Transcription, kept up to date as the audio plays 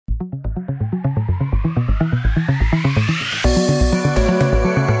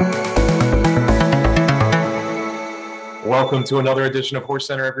Welcome to another edition of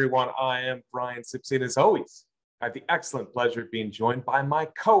HorseCenter, everyone. I am Brian Sipsey, and as always, I have the excellent pleasure of being joined by my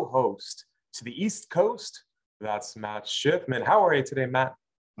co-host to the East Coast. That's Matt Schiffman. How are you today, Matt?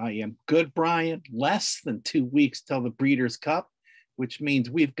 I am good, Brian. Less than 2 weeks till the Breeders' Cup, which means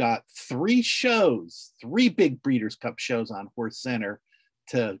we've got three big Breeders' Cup shows on HorseCenter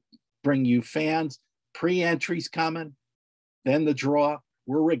to bring you fans. Pre-entries coming, then the draw.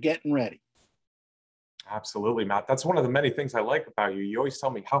 We're getting ready. Absolutely, Matt. That's one of the many things I like about you. You always tell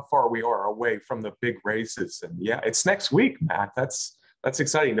me how far we are away from the big races. And yeah, it's next week, Matt. That's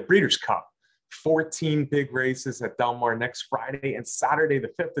exciting. The Breeders' Cup, 14 big races at Del Mar next Friday and Saturday,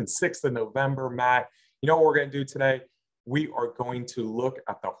 the 5th and 6th of November, Matt. You know what we're going to do today? We are going to look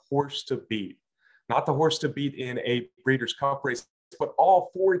at the horse to beat. Not the horse to beat in a Breeders' Cup race, but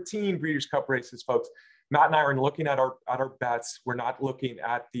all 14 Breeders' Cup races, folks. Matt and I are looking at our bets. We're not looking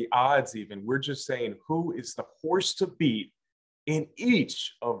at the odds even. We're just saying who is the horse to beat in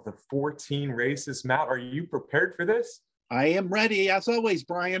each of the 14 races. Matt, are you prepared for this? I am ready, as always,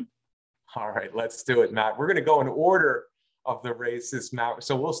 Brian. All right, let's do it, Matt. We're going to go in order of the races, Matt.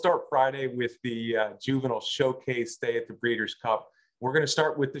 So we'll start Friday with the Juvenile Showcase Day at the Breeders' Cup. We're going to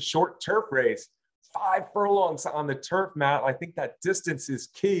start with the short turf race. 5 furlongs on the turf, Matt. I think that distance is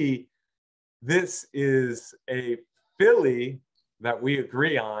key. This is a filly that we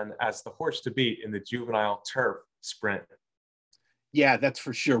agree on as the horse to beat in the Juvenile Turf Sprint. Yeah, that's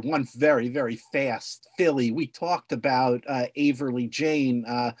for sure. One very, very fast filly. We talked about Averly Jane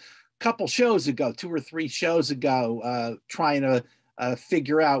a couple shows ago, 2 or 3 shows ago, trying to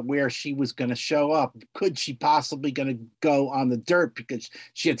figure out where she was going to show up. Could she possibly going to go on the dirt? Because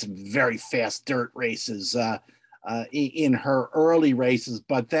she had some very fast dirt races in her early races,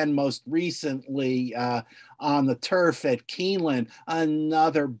 but then most recently on the turf at Keeneland,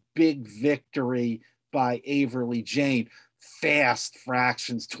 another big victory by Averly Jane. Fast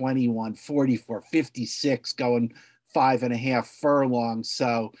fractions, 21, 44, 56, going 5.5 furlongs.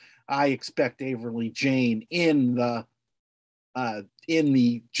 So I expect Averly Jane in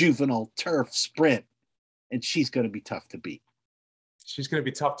the Juvenile Turf Sprint, and she's going to be tough to beat. She's going to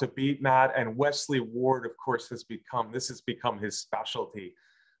be tough to beat, Matt. And Wesley Ward, of course, has become his specialty,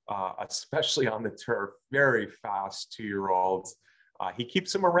 especially on the turf. Very fast 2-year-olds. He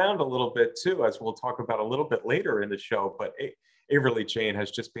keeps them around a little bit too, as we'll talk about a little bit later in the show. But Averly Jane has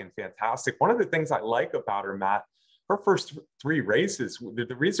just been fantastic. One of the things I like about her, Matt, her first 3 races,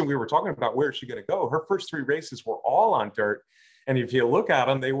 the reason we were talking about where is she going to go, her first 3 races were all on dirt. And if you look at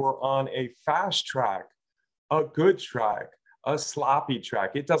them, they were on a fast track, a good track, a sloppy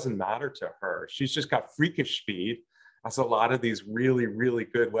track. It doesn't matter to her. She's just got freakish speed, as a lot of these really, really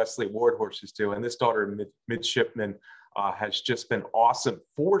good Wesley Ward horses do. And this daughter, Midshipman, has just been awesome.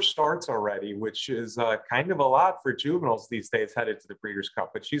 4 starts already, which is kind of a lot for juveniles these days headed to the Breeders' Cup.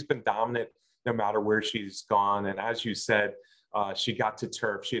 But she's been dominant no matter where she's gone. And as you said, she got to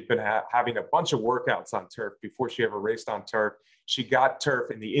turf. She had been having a bunch of workouts on turf before she ever raced on turf. She got turf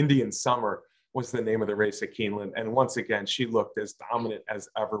in the Indian Summer, was the name of the race at Keeneland. And once again, she looked as dominant as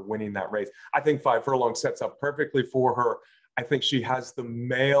ever winning that race. I think 5 furlongs sets up perfectly for her. I think she has the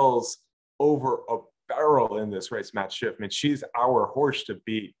mails over a barrel in this race, Matt Schiffman. She's our horse to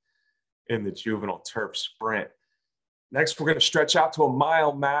beat in the Juvenile Turf Sprint. Next, we're going to stretch out to a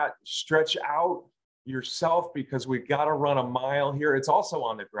mile, Matt. Stretch out yourself because we've got to run a mile here. It's also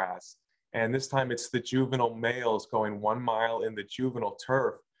on the grass. And this time it's the juvenile males going 1 mile in the Juvenile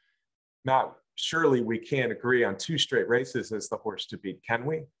Turf. Matt, surely we can't agree on 2 straight races as the horse to beat, can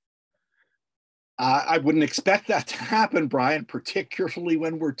we? I wouldn't expect that to happen, Brian, particularly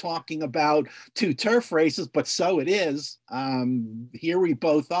when we're talking about 2 turf races, but so it is. Here we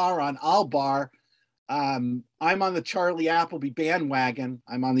both are on Albar. I'm on the Charlie Appleby bandwagon.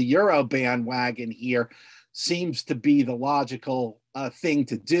 I'm on the Euro bandwagon here. Seems to be the logical thing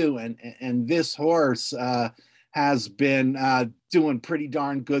to do. And this horse has been doing pretty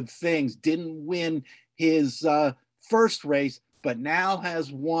darn good things. Didn't win his first race, but now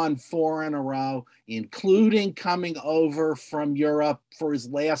has won 4 in a row, including coming over from Europe for his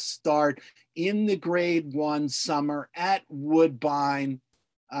last start in the Grade 1 summer at Woodbine.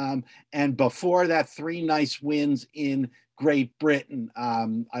 And before that, 3 nice wins in Great Britain.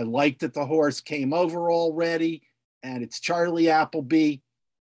 I like that the horse came over already, and it's Charlie Appleby.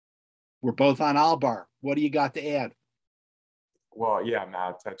 We're both on Albar. What do you got to add? Well, yeah,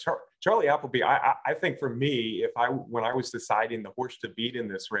 Matt. Charlie Appleby, I think for me, when I was deciding the horse to beat in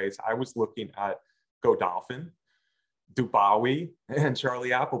this race, I was looking at Godolphin, Dubawi, and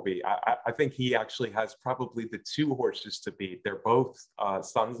Charlie Appleby. I think he actually has probably the 2 horses to beat. They're both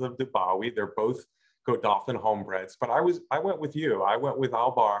sons of Dubawi. They're both Godolphin homebreds. But I went with you. I went with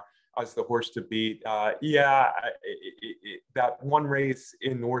Albar as the horse to beat. That one race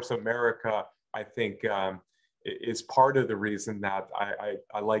in North America, I think, is part of the reason that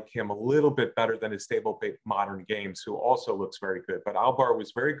I like him a little bit better than his stablemate Modern Games, who also looks very good. But Albar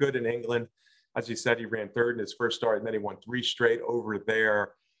was very good in England. As you said, he ran third in his first start, and then he won 3 straight over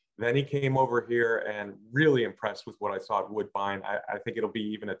there. Then he came over here and really impressed with what I saw at Woodbine. I think it'll be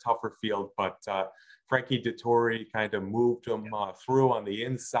even a tougher field, but Frankie Dettori kind of moved him through on the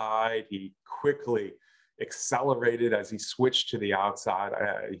inside. He quickly accelerated as he switched to the outside.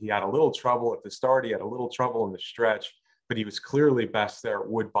 He had a little trouble at the start. He had a little trouble in the stretch, but he was clearly best there at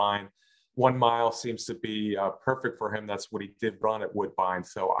Woodbine. 1 mile seems to be perfect for him. That's what he did run at Woodbine.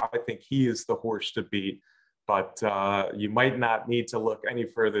 So I think he is the horse to beat, but you might not need to look any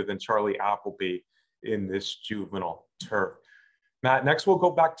further than Charlie Appleby in this juvenile turf. Matt, next we'll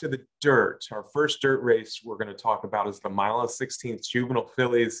go back to the dirt. Our first dirt race we're going to talk about is the mile and 16th juvenile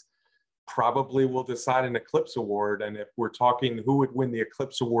fillies. Probably will decide an Eclipse Award. And if we're talking who would win the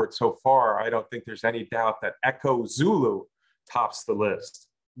Eclipse Award so far, I don't think there's any doubt that Echo Zulu tops the list.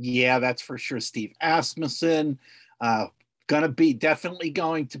 Yeah, that's for sure. Steve Asmussen, definitely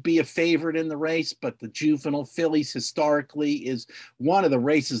going to be a favorite in the race, but the juvenile fillies historically is one of the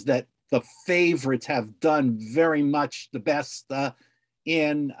races that the favorites have done very much the best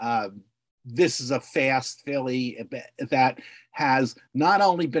in. This is a fast filly that has not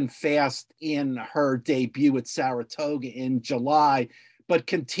only been fast in her debut at Saratoga in July, but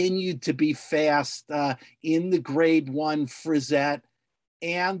continued to be fast in the Grade 1 Frisette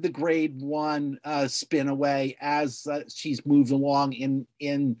and the Grade 1 Spinaway as she's moved along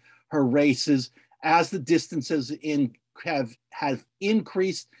in her races. As the distances have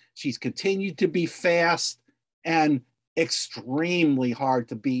increased, she's continued to be fast and extremely hard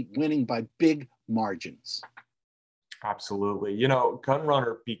to beat, winning by big margins. Absolutely. You know,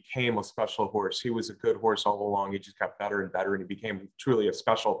 Gunrunner became a special horse. He was a good horse all along. He just got better and better, and he became truly a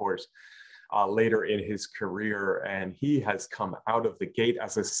special horse later in his career. And he has come out of the gate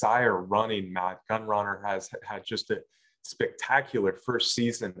as a sire running, Matt. Gunrunner has had just a spectacular first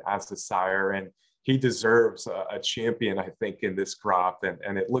season as a sire, and he deserves a champion, I think, in this crop.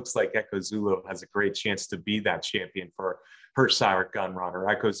 And it looks like Echo Zulu has a great chance to be that champion for her sire, Gunrunner.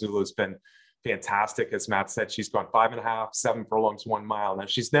 Echo Zulu's been fantastic. As Matt said, she's gone 5.5, 7 furlongs, 1 mile. Now,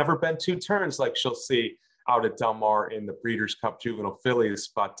 she's never been 2 turns like she'll see out at Del Mar in the Breeders' Cup Juvenile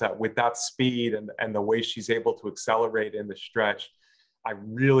Fillies. But with that speed and the way she's able to accelerate in the stretch, I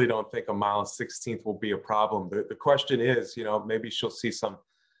really don't think a mile and 16th will be a problem. The question is, you know, maybe she'll see some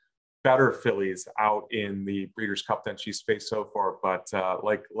better fillies out in the Breeders' Cup than she's faced so far. But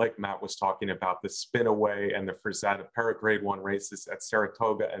like Matt was talking about, the Spinaway and the Frisette, a pair of Grade 1 races at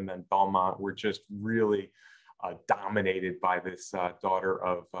Saratoga and then Belmont were just really dominated by this daughter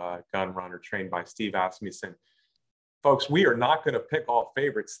of Gunrunner, trained by Steve Asmussen. Folks, we are not going to pick all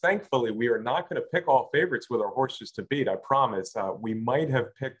favorites. Thankfully, we are not going to pick all favorites with our horses to beat, I promise. We might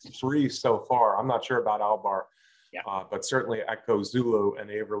have picked 3 so far. I'm not sure about Albar. Yeah. But certainly Echo Zulu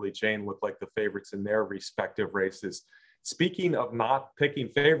and Averly Jane look like the favorites in their respective races. Speaking of not picking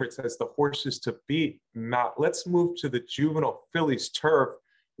favorites as the horses to beat, Matt, let's move to the juvenile fillies turf,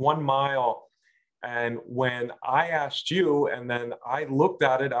 1 mile. And when I asked you, and then I looked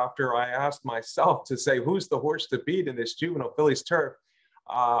at it after I asked myself to say, who's the horse to beat in this juvenile fillies turf?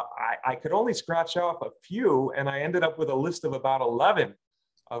 I could only scratch off a few, and I ended up with a list of about 11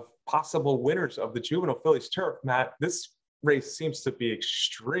 of possible winners of the juvenile fillies turf. Matt, this race seems to be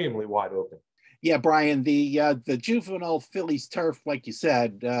extremely wide open. Yeah, Brian, the juvenile fillies turf, like you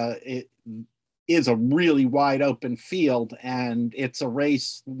said, it is a really wide open field, and it's a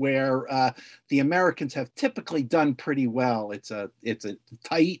race where the Americans have typically done pretty well. It's a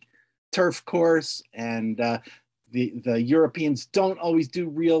tight turf course, and the Europeans don't always do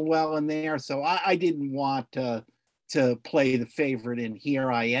real well in there. So I didn't want to play the favorite in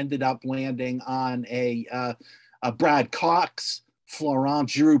here. I ended up landing on a Brad Cox. Florent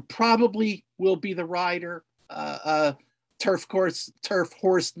Giroux probably will be the rider. Turf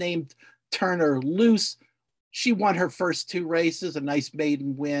horse named Turner Loose. She won her first 2 races, a nice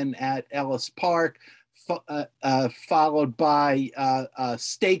maiden win at Ellis Park, followed by a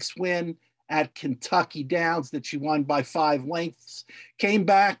stakes win at Kentucky Downs that she won by 5 lengths. Came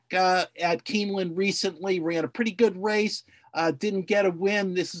back at Keeneland recently, ran a pretty good race, didn't get a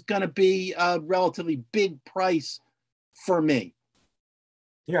win. This is going to be a relatively big price for me.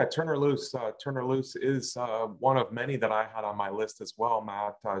 Yeah, Turner Loose is one of many that I had on my list as well,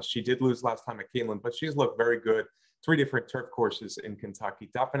 Matt. She did lose last time at Keeneland, but she's looked very good. 3 different turf courses in Kentucky.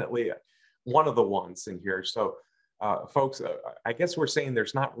 Definitely one of the ones in here. So folks, I guess we're saying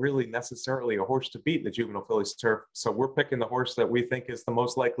there's not really necessarily a horse to beat in the Juvenile Fillies Turf. So we're picking the horse that we think is the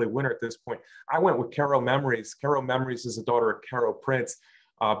most likely winner at this point. I went with Caro Memories. Caro Memories is a daughter of Caro Prince.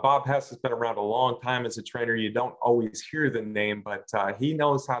 Bob Hess has been around a long time as a trainer. You don't always hear the name, but he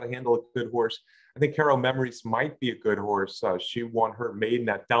knows how to handle a good horse. I think Caro Memories might be a good horse. She won her maiden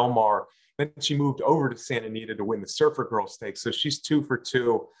at Del Mar. Then she moved over to Santa Anita to win the Surfer Girl Stakes. So she's 2 for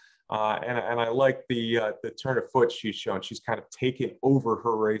 2. And I like the turn of foot she's shown. She's kind of taken over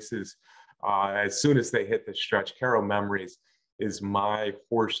her races as soon as they hit the stretch. Caro Memories is my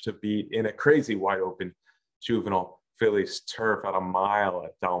horse to beat in a crazy wide open Juvenile Fillies Turf at a mile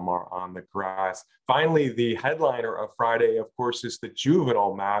at Del Mar on the grass. Finally, the headliner of Friday, of course, is the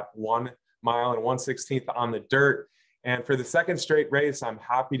Juvenile, Matt, 1 mile and 1/16 on the dirt. And for the second straight race, I'm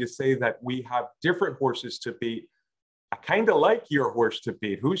happy to say that we have different horses to beat. I kind of like your horse to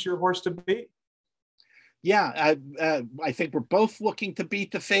beat. Who's your horse to beat? Yeah, I think we're both looking to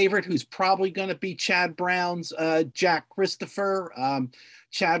beat the favorite, who's probably going to be Chad Brown's Jack Christopher.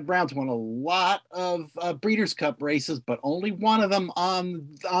 Chad Brown's won a lot of Breeders' Cup races, but only one of them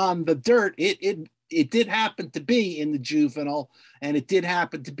on the dirt. It did happen to be in the Juvenile, and it did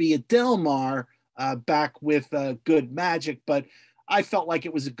happen to be at Del Mar back with Good Magic, but I felt like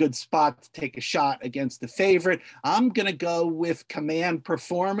it was a good spot to take a shot against the favorite. I'm going to go with Command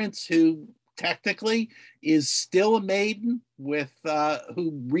Performance, who technically is still a maiden, with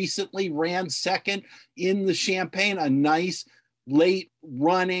who recently ran second in the Champagne, a nice late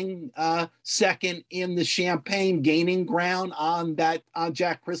running second in the Champagne, gaining ground on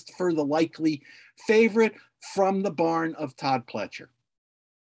Jack Christopher, the likely favorite from the barn of Todd Pletcher.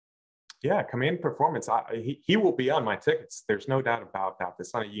 Yeah, Command Performance. He will be on my tickets. There's no doubt about that. The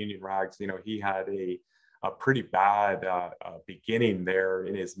son of Union Rags, he had a pretty bad beginning there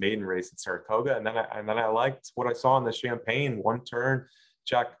in his maiden race at Saratoga, and then I liked what I saw in the Champagne. One turn,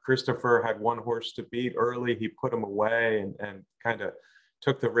 Jack Christopher had one horse to beat early. He put him away and kind of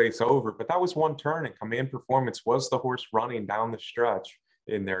took the race over. But that was one turn, and Command Performance was the horse running down the stretch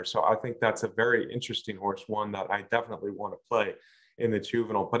in there. So I think that's a very interesting horse, one that I definitely want to play in the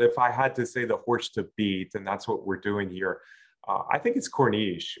Juvenile. But if I had to say the horse to beat, and that's what we're doing here, I think it's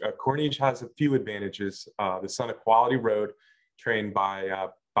Corniche. Corniche has a few advantages. The son of Quality Road, trained by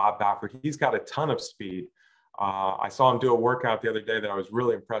Bob Baffert, he's got a ton of speed. I saw him do a workout the other day that I was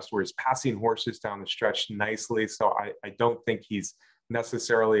really impressed, where he's passing horses down the stretch nicely. So I don't think he's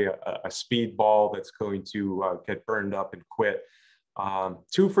necessarily a speed ball that's going to get burned up and quit.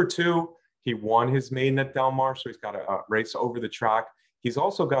 2 for 2. He won his maiden at Del Mar, so he's got a race over the track. He's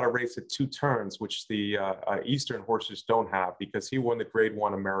also got a race at 2 turns, which the Eastern horses don't have, because he won the Grade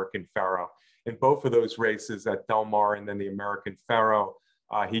 1 American Pharoah. In both of those races at Del Mar and then the American Pharoah,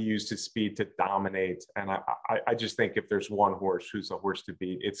 he used his speed to dominate. And I just think if there's one horse who's a horse to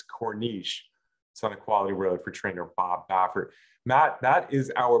beat, it's Corniche, son of Quality Road, for trainer Bob Baffert. Matt, that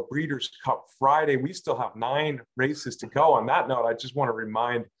is our Breeders' Cup Friday. We still have 9 races to go. On that note, I just want to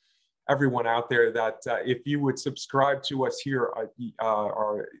remind everyone out there that if you would subscribe to us here at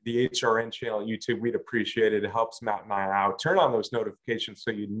the HRN channel at YouTube, we'd appreciate it. It helps Matt and I out. Turn on those notifications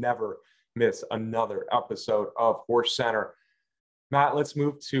so you never miss another episode of HorseCenter. Matt, let's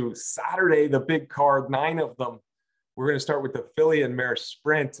move to Saturday, the big card, 9 of them. We're going to start with the filly and mare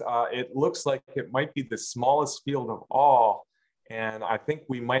sprint. It looks like it might be the smallest field of all, and I think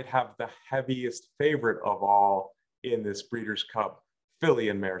we might have the heaviest favorite of all in this Breeders' Cup, filly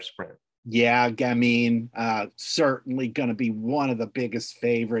and mare sprint. Yeah, Gamine, certainly going to be one of the biggest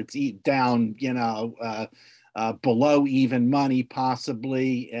favorites, down, below even money,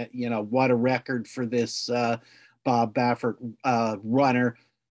 possibly. What a record for this Bob Baffert runner.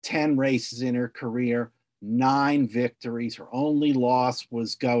 10 races in her career, 9 victories. Her only loss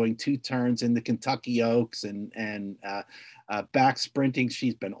was going 2 turns in the Kentucky Oaks, and back sprinting.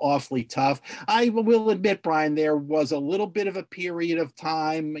 She's been awfully tough. I will admit, Brian, there was a little bit of a period of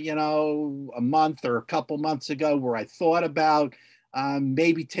time, a month or a couple months ago, where I thought about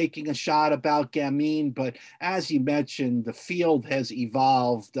maybe taking a shot about Gamine. But as you mentioned, the field has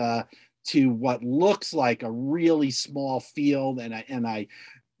evolved to what looks like a really small field. And I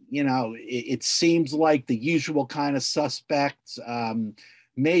it seems like the usual kind of suspects.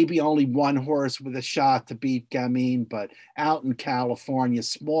 Maybe only one horse with a shot to beat Gamine, but out in California,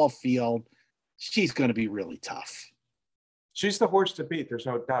 small field, she's going to be really tough. She's the horse to beat. There's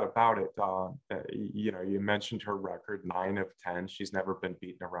no doubt about it. You mentioned her record, 9 of 10. She's never been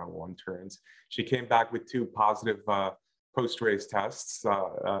beaten around 1 turns. She came back with 2 positive post-race tests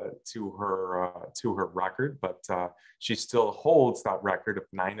to her record, but she still holds that record of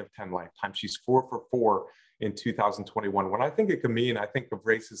 9 of 10 lifetime. She's 4 for 4 in 2021. When I think of Gamine, I think of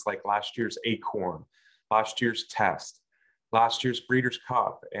races like last year's Acorn, last year's Test, last year's Breeders'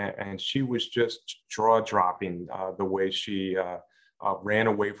 Cup, and she was just jaw-dropping the way she ran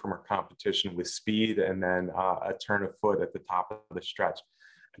away from her competition with speed and then a turn of foot at the top of the stretch.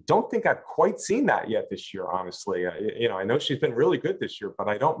 I don't think I've quite seen that yet this year, honestly. I know she's been really good this year, but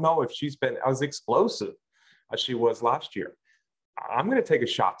I don't know if she's been as explosive as she was last year. I'm going to take a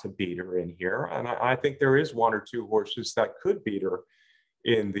shot to beat her in here, and I think there is 1 or 2 horses that could beat her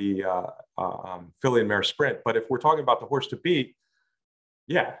in the filly and mare sprint. But if we're talking about the horse to beat,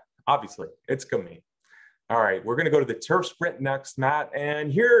 yeah, obviously it's Gamine. All right, we're going to go to the turf sprint next, Matt.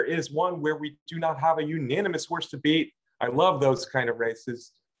 And here is one where we do not have a unanimous horse to beat. I love those kind of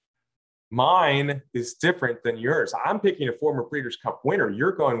races. Mine is different than yours. I'm picking a former Breeders' Cup winner.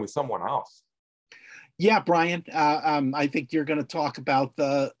 You're going with someone else. Yeah, Brian. I think you're going to talk about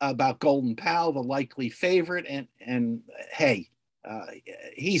Golden Pal, the likely favorite, and hey,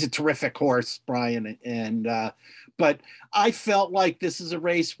 he's a terrific horse, Brian. But I felt like this is a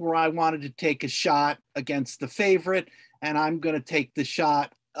race where I wanted to take a shot against the favorite, and I'm going to take the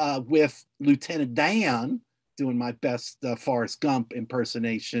shot with Lieutenant Dan, doing my best Forrest Gump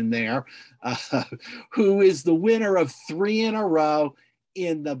impersonation there, who is the winner of 3 in a row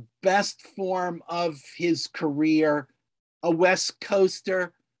in the best form of his career, a West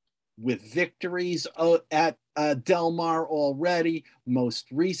Coaster with victories at Del Mar already, most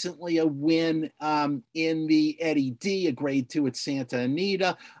recently a win in the Eddie D, a grade 2 at Santa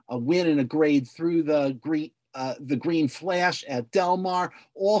Anita, a win and a grade through the Green Flash at Del Mar,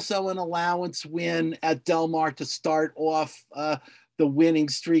 also an allowance win at Del Mar to start off the winning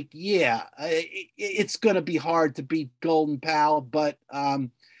streak. Yeah, it's going to be hard to beat Golden Pal, but I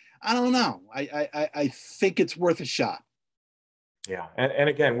don't know. I think it's worth a shot. Yeah, and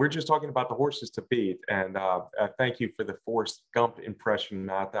again, we're just talking about the horses to beat. And thank you for the Forrest Gump impression,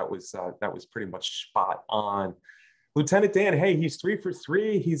 Matt. That was pretty much spot on. Lieutenant Dan, hey, he's 3 for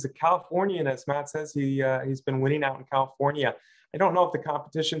 3. He's a Californian, as Matt says. He's been winning out in California. I don't know if the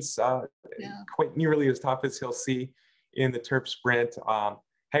competition's quite nearly as tough as he'll see in the turf sprint.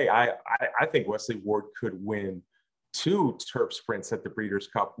 Hey, I think Wesley Ward could win 2 turf sprints at the Breeders'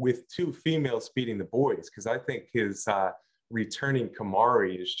 Cup with 2 females beating the boys, because I think his returning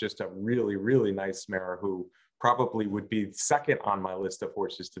Kamari is just a really, really nice mare who probably would be second on my list of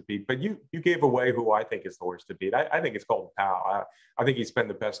horses to beat. But you gave away who I think is the horse to beat. I think it's Golden Pal. I think he's been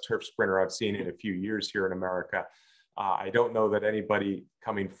the best turf sprinter I've seen in a few years here in America. I don't know that anybody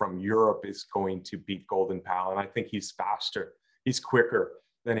coming from Europe is going to beat Golden Pal. And I think he's faster. He's quicker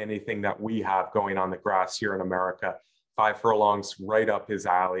than anything that we have going on the grass here in America. 5 furlongs right up his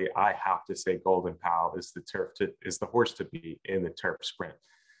alley. I have to say Golden Pal is the horse to beat in the turf sprint.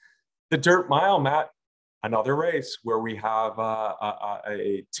 The Dirt Mile, Matt, another race where we have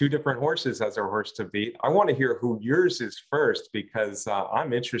 2 different horses as our horse to beat. I want to hear who yours is first, because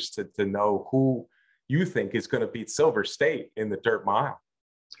I'm interested to know who you think is going to beat Silver State in the Dirt Mile.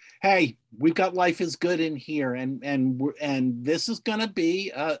 Hey, we've got Life is Good in here, and this is going to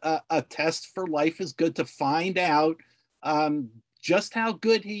be a test for Life is Good to find out just how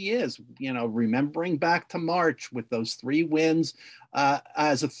good he is. You know, remembering back to March with those 3 wins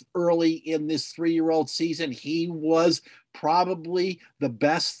as early in this 3-year-old season, he was probably the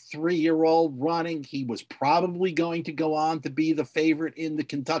best 3-year-old running. He was probably going to go on to be the favorite in the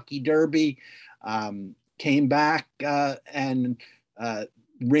Kentucky Derby. Came back and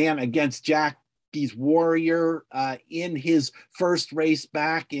ran against Jackie's Warrior in his first race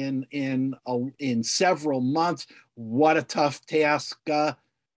back in several months. What a tough task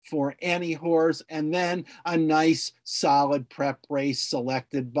for any horse. And then a nice solid prep race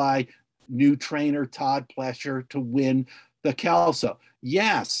selected by new trainer Todd Plesher to win the Kelso.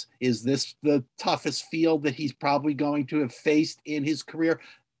 Yes, is this the toughest field that he's probably going to have faced in his career?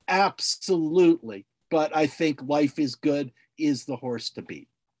 Absolutely. But I think Life is Good is the horse to beat.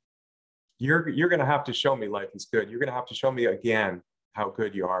 You're going to have to show me Life is Good. You're going to have to show me again how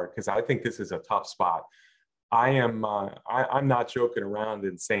good you are, because I think this is a tough spot. I'm not joking around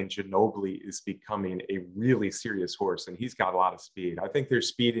and saying Ginobili is becoming a really serious horse, and he's got a lot of speed. I think there's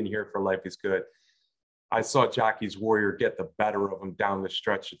speed in here for Life is Good. I saw Jackie's Warrior get the better of him down the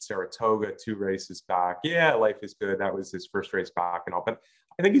stretch at Saratoga 2 races back. Yeah, Life is Good. That was his first race back and all. But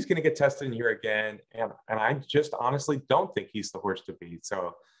I think he's going to get tested in here again. And I just honestly don't think he's the horse to beat.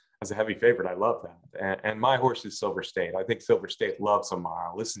 So as a heavy favorite, I love that. And my horse is Silver State. I think Silver State loves a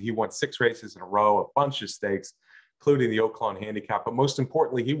mile. Listen, he won 6 races in a row, a bunch of stakes, including the Oaklawn Handicap. But most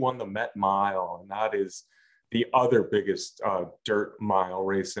importantly, he won the Met Mile, and that is the other biggest dirt mile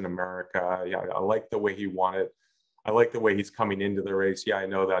race in America. Yeah, I like the way he won it. I like the way he's coming into the race. Yeah, I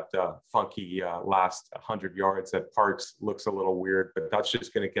know that funky last 100 yards at Parks looks a little weird, but that's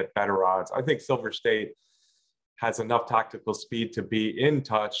just going to get better odds. I think Silver State has enough tactical speed to be in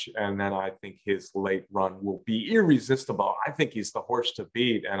touch, and then I think his late run will be irresistible. I think he's the horse to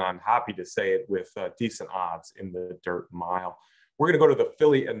beat, and I'm happy to say it with decent odds in the dirt mile. We're going to go to the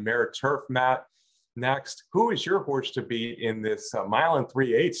Filly and Mare Turf, Matt. Next, who is your horse to beat in this 1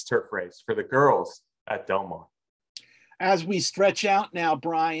 3/8 turf race for the girls at Del Mar? As we stretch out now,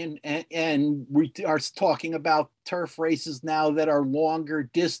 Brian, and we are talking about turf races now that are longer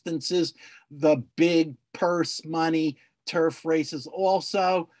distances, the big purse money turf races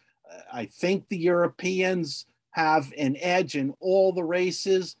also. I think the Europeans have an edge in all the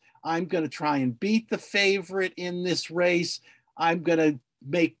races. I'm going to try and beat the favorite in this race. I'm going to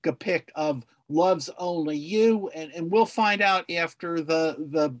make a pick of Loves Only You, and we'll find out after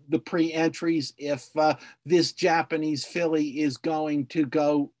the pre-entries if this Japanese filly is going to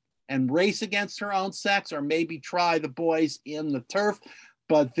go and race against her own sex or maybe try the boys in the turf.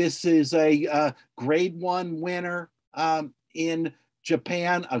 But this is a grade 1 winner in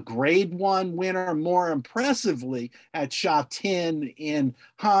Japan, a grade 1 winner more impressively at Sha Tin in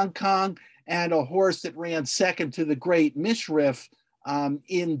Hong Kong, and a horse that ran second to the Great Mishrif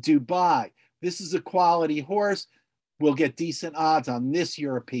in Dubai. This is a quality horse. We'll get decent odds on this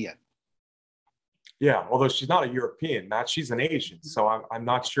European. Yeah, although she's not a European, Matt, she's an Asian. So I'm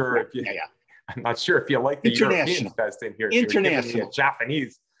not sure if you. I'm not sure if you like the Europeans best in here. International.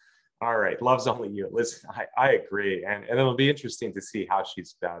 Japanese. All right, Loves Only You. Listen, I agree, and it'll be interesting to see how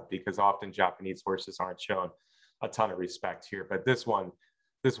she's fed, because often Japanese horses aren't shown a ton of respect here. But this one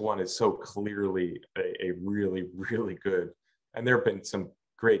is so clearly a really, really good. And there have been some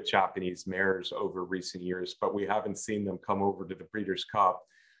great Japanese mares over recent years, but we haven't seen them come over to the Breeders' Cup.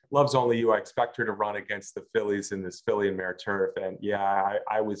 Loves Only You, I expect her to run against the fillies in this Filly and Mare Turf. And yeah,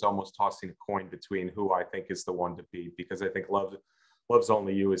 I was almost tossing a coin between who I think is the one to beat, because I think Loves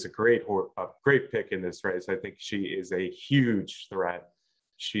Only You is a great pick in this race. I think she is a huge threat.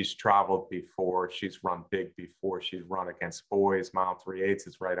 She's traveled before. She's run big before. She's run against boys. 1 3/8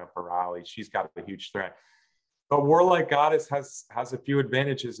 is right up her alley. She's got a huge threat. But Warlike Goddess has a few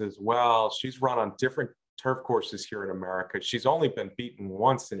advantages as well. She's run on different turf courses here in America. She's only been beaten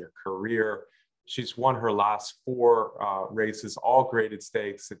once in her career. She's won her last 4 races, all graded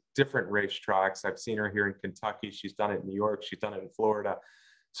stakes at different racetracks. I've seen her here in Kentucky. She's done it in New York. She's done it in Florida.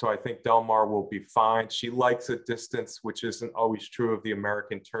 So I think Del Mar will be fine. She likes a distance, which isn't always true of the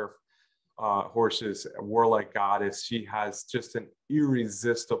American turf horses. Warlike Goddess, she has just an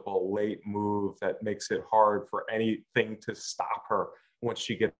irresistible late move that makes it hard for anything to stop her once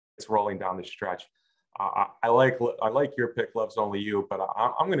she gets rolling down the stretch. I like your pick, Loves Only You, but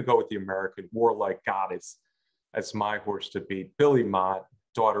I'm going to go with the American Warlike Goddess as my horse to beat. Billy Mott,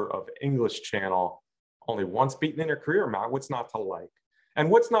 daughter of English Channel, only once beaten in her career, Matt. What's not to like?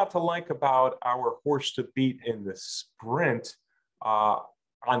 And what's not to like about our horse to beat in the sprint?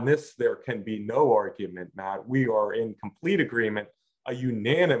 On this, there can be no argument, Matt. We are in complete agreement, a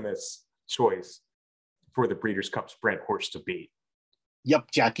unanimous choice for the Breeders' Cup Sprint horse to beat.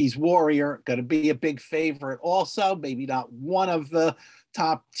 Yep, Jackie's Warrior, going to be a big favorite also. Maybe not one of the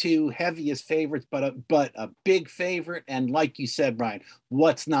top 2 heaviest favorites, but a big favorite. And like you said, Brian,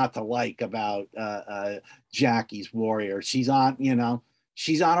 what's not to like about Jackie's Warrior? She's on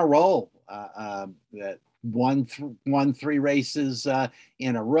a roll. That won 3 races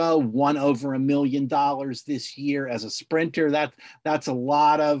in a row, won over $1 million this year as a sprinter. That's a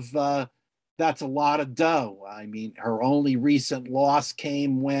lot of dough. I mean, her only recent loss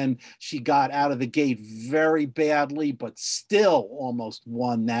came when she got out of the gate very badly, but still almost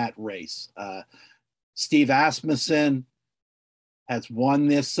won that race. Steve Asmussen has won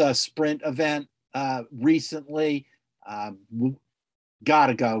this sprint event recently. Got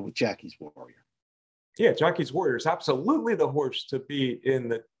to go with Jackie's Warrior. Yeah, Jackie's Warrior is absolutely the horse to beat in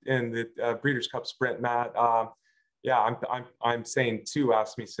the Breeders' Cup Sprint, Matt. Yeah, I'm saying 2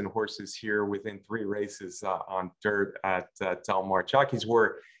 Asmussen horses here within 3 races on dirt at Del Mar. Jackie's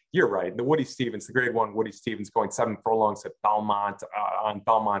Warrior, you're right. The Woody Stevens, the grade 1 Woody Stevens, going 7 furlongs at Belmont on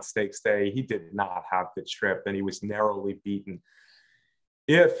Belmont Stakes Day. He did not have the trip, and he was narrowly beaten.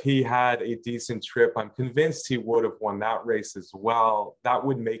 If he had a decent trip, I'm convinced he would have won that race as well. That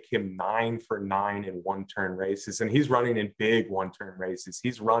would make him 9 for 9 in one-turn races, and he's running in big one-turn races.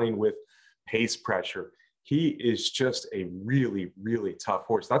 He's running with pace pressure. He is just a really, really tough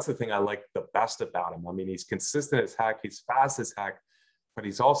horse. That's the thing I like the best about him. I mean, he's consistent as heck, he's fast as heck, but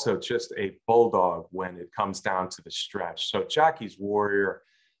he's also just a bulldog when it comes down to the stretch. So Jackie's Warrior,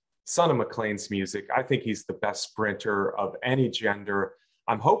 son of McLean's Music, I think he's the best sprinter of any gender.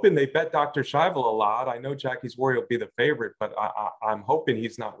 I'm hoping they bet Dr. Scheibel a lot. I know Jackie's Warrior will be the favorite, but I'm hoping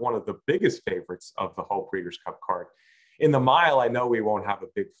he's not one of the biggest favorites of the whole Breeders' Cup card. In the mile, I know we won't have a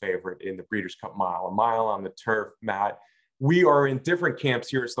big favorite in the Breeders' Cup mile. A mile on the turf, Matt. We are in different camps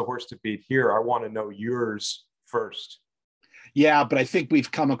here as the horse to beat here. I want to know yours first. Yeah, but I think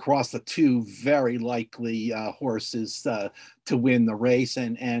we've come across the two very likely horses to win the race,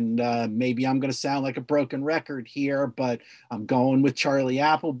 and maybe I'm going to sound like a broken record here, but I'm going with Charlie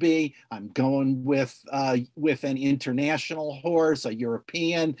Appleby. I'm going with an international horse, a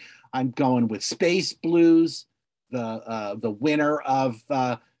European. I'm going with Space Blues, the winner of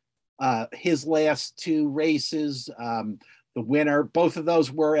his last two races. The winner, both of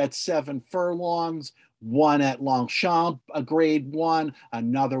those were at 7 furlongs. One at Longchamp, a grade 1,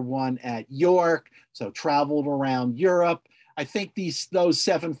 another one at York, so traveled around Europe. I think those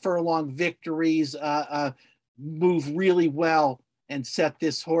 7 furlong victories move really well and set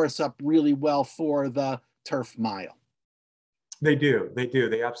this horse up really well for the turf mile. They do.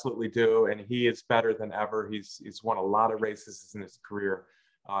 They absolutely do. And he is better than ever. He's won a lot of races in his career.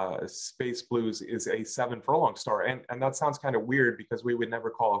 Space Blues is a 7 furlong star. And that sounds kind of weird because we would never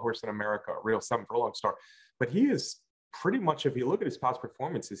call a horse in America a real 7 furlong star. But he is pretty much, if you look at his past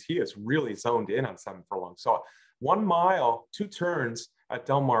performances, he has really zoned in on 7 furlong. So 1 mile, 2 turns at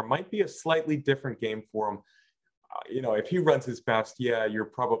Del Mar might be a slightly different game for him. If he runs his best, yeah, you're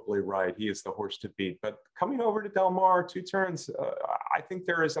probably right. He is the horse to beat. But coming over to Del Mar, 2 turns, I think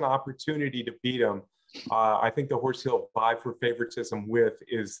there is an opportunity to beat him. I think the horse he'll vie for favoritism with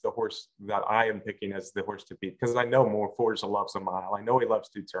is the horse that I am picking as the horse to beat, because I know Mo Forza loves a mile. I know he loves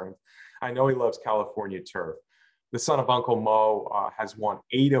 2 turns. I know he loves California turf. The son of Uncle Mo has won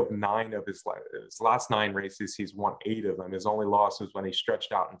 8 of 9 of his last 9 races. He's won 8 of them. His only loss was when he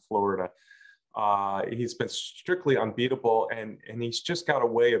stretched out in Florida. He's been strictly unbeatable, and he's just got a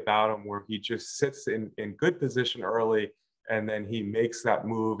way about him where he just sits in good position early, and then he makes that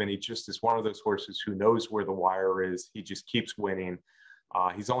move, and he just is one of those horses who knows where the wire is. He just keeps winning.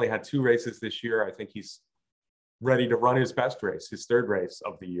 He's only had 2 races this year. I think he's ready to run his best race, his 3rd race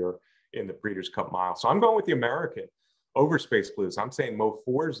of the year in the Breeders' Cup mile. So I'm going with the American over Space Blues. I'm saying Mo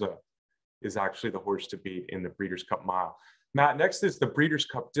Forza is actually the horse to beat in the Breeders' Cup mile. Matt, next is the Breeders'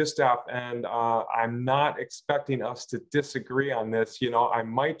 Cup Distaff, and I'm not expecting us to disagree on this. I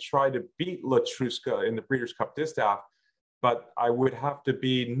might try to beat Latruska in the Breeders' Cup Distaff, but I would have to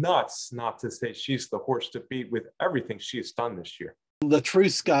be nuts not to say she's the horse to beat with everything she has done this year.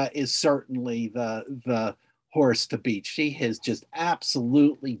 Latruska is certainly the horse to beat. She has just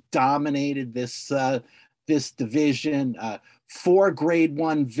absolutely dominated this division. 4 grade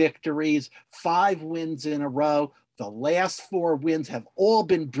 1 victories, 5 wins in a row. The last 4 wins have all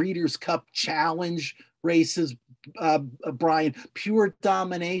been Breeders' Cup Challenge races, Brian. Pure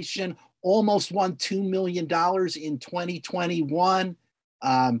domination. Almost won $2 million in 2021.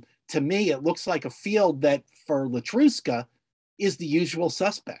 To me, it looks like a field that for Latruska is the usual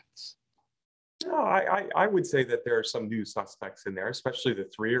suspects. No, I would say that there are some new suspects in there, especially the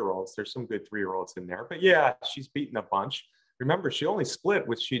 3-year-olds. There's some good 3-year-olds in there. But yeah, she's beaten a bunch. Remember, she only split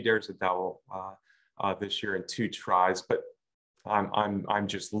with She Dares the Devil this year in 2 tries. But I'm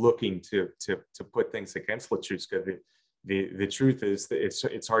just looking to put things against Latruska. The truth is that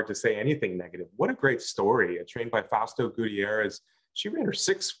it's hard to say anything negative. What a great story. Trained by Fausto Gutierrez. She ran her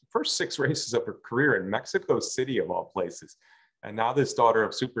first 6 races of her career in Mexico City, of all places. And now this daughter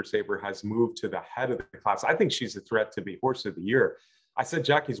of Super Saber has moved to the head of the class. I think she's a threat to be Horse of the Year. I said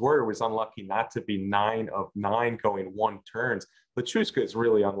Jackie's Warrior was unlucky not to be 9 of 9 going 1 turns. Latruska is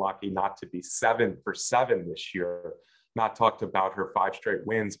really unlucky not to be 7 for 7 this year. Not talked about her 5 straight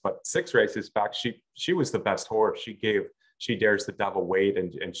wins, but 6 races back, she was the best horse. She gave She Dares the Devil weight,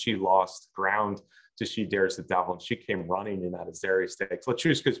 and she lost ground to She Dares the Devil, and she came running in that Azeri Stakes.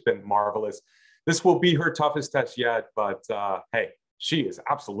 Latruska's been marvelous. This will be her toughest test yet, but hey, she is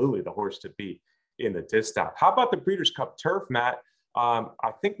absolutely the horse to beat in the Distaff. How about the Breeders' Cup Turf, Matt?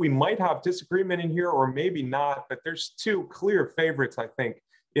 I think we might have disagreement in here, or maybe not, but there's 2 clear favorites, I think,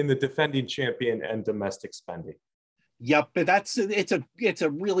 in the defending champion and domestic spending. Yep, but it's a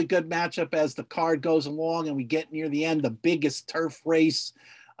really good matchup as the card goes along and we get near the end. The biggest turf race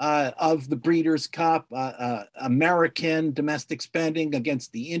of the Breeders' Cup, American domestic spending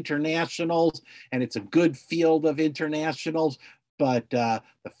against the internationals, and it's a good field of internationals. but the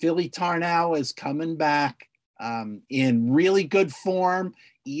filly Tarnow is coming back in really good form,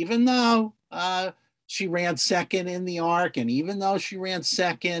 even though she ran second in the Arc, and even though she ran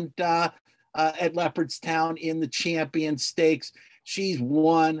second at Leopardstown in the Champion Stakes. She's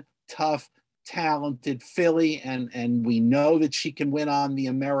one tough, talented filly, and we know that she can win on the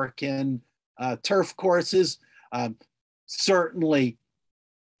American turf courses. Certainly,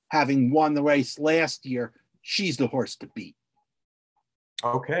 having won the race last year, she's the horse to beat.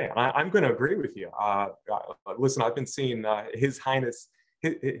 Okay, I'm going to agree with you. Listen, I've been seeing His Highness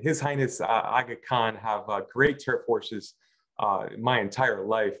Aga Khan have great turf horses my entire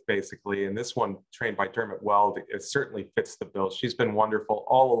life, basically. And this one, trained by Dermot Weld, it certainly fits the bill. She's been wonderful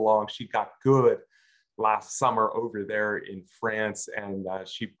all along. She got good last summer over there in France, and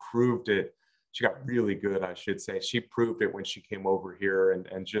she proved it. She got really good, I should say. She proved it when she came over here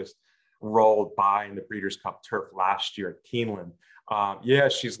and just rolled by in the Breeders' Cup Turf last year at Keeneland. Yeah,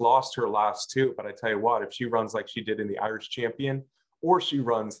 she's lost her last two, but I tell you what, if she runs like she did in the Irish Champion, or she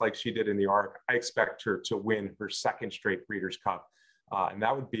runs like she did in the Arc, I expect her to win her second straight Breeders' Cup. And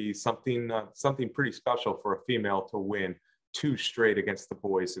that would be something pretty special for a female to win two straight against the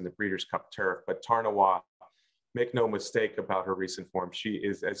boys in the Breeders' Cup Turf. But Tarnow, make no mistake about her recent form. She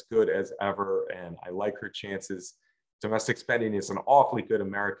is as good as ever, and I like her chances. Domestic Spending is an awfully good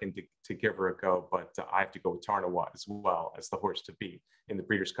American to give her a go, but I have to go with Tarnow as well as the horse to beat in the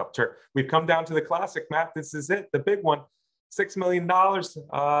Breeders' Cup Turf. We've come down to the Classic, Matt. This is it, the big one. $6 million.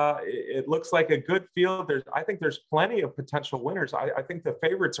 It looks like a good field. I think there's plenty of potential winners. I think the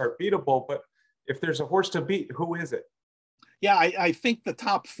favorites are beatable, but if there's a horse to beat, who is it? Yeah, I think the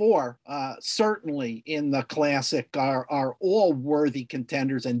top four, certainly in the Classic, are all worthy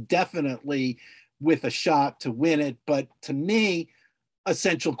contenders and definitely with a shot to win it. But to me,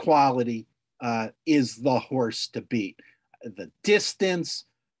 Essential Quality is the horse to beat. The distance,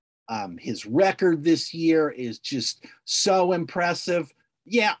 his record this year is just so impressive.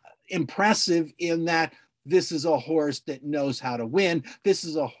 Yeah, impressive in that this is a horse that knows how to win. This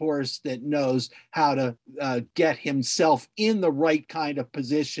is a horse that knows how to get himself in the right kind of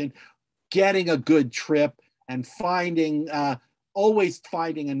position, getting a good trip, and always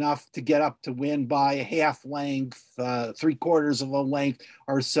finding enough to get up to win by a half length, 3/4 of a length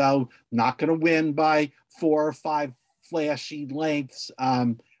or so. Not going to win by 4 or 5 flashy lengths.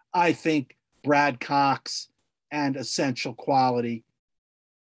 I think Brad Cox and Essential Quality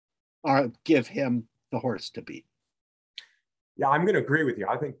give him the horse to beat. Yeah, I'm going to agree with you.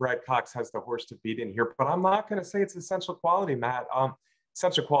 I think Brad Cox has the horse to beat in here, but I'm not going to say it's Essential Quality, Matt.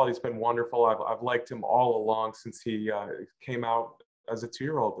 Essential Quality's been wonderful. I've liked him all along since he came out as a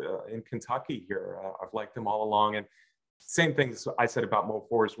 2-year-old in Kentucky here. I've liked him all along. And same things I said about Mo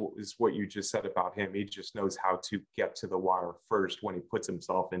Forrest is what you just said about him. He just knows how to get to the wire first when he puts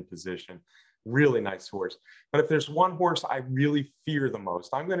himself in position. Really nice horse. But if there's one horse I really fear the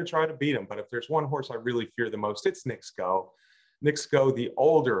most, I'm going to try to beat him. But if there's one horse I really fear the most, it's Knicks Go. Knicks Go, the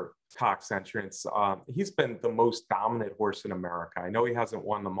older Cox entrance. He's been the most dominant horse in America. I know he hasn't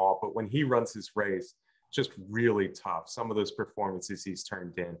won them all, but when he runs his race, just really tough. Some of those performances he's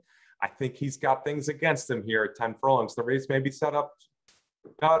turned in. I think he's got things against him here at 10 furlongs. The race may be set up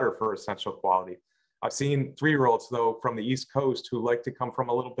better for Essential Quality. I've seen 3-year-olds, though, from the East Coast who like to come from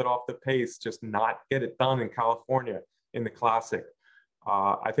a little bit off the pace, just not get it done in California in the Classic.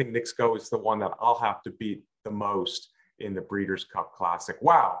 I think Knicks Go is the one that I'll have to beat the most in the Breeders' Cup Classic.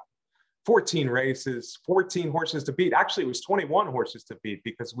 Wow. 14 races, 14 horses to beat. Actually, it was 21 horses to beat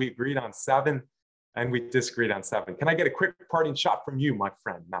because we agreed on 7 and we disagreed on 7. Can I get a quick parting shot from you, my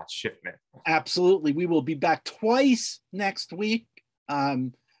friend, Matt Schiffman? Absolutely. We will be back twice next week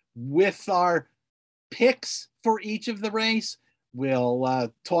with our picks for each of the race.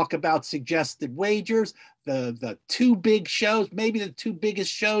 We'll talk about suggested wagers, the 2 big shows, maybe the 2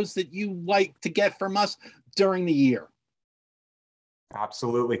 biggest shows that you like to get from us during the year.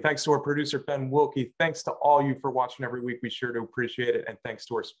 Absolutely. Thanks to our producer, Ben Wilkie. Thanks to all you for watching every week. We sure do appreciate it. And thanks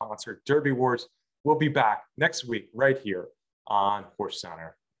to our sponsor, Derby Wars. We'll be back next week right here on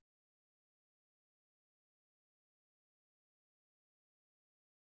HorseCenter.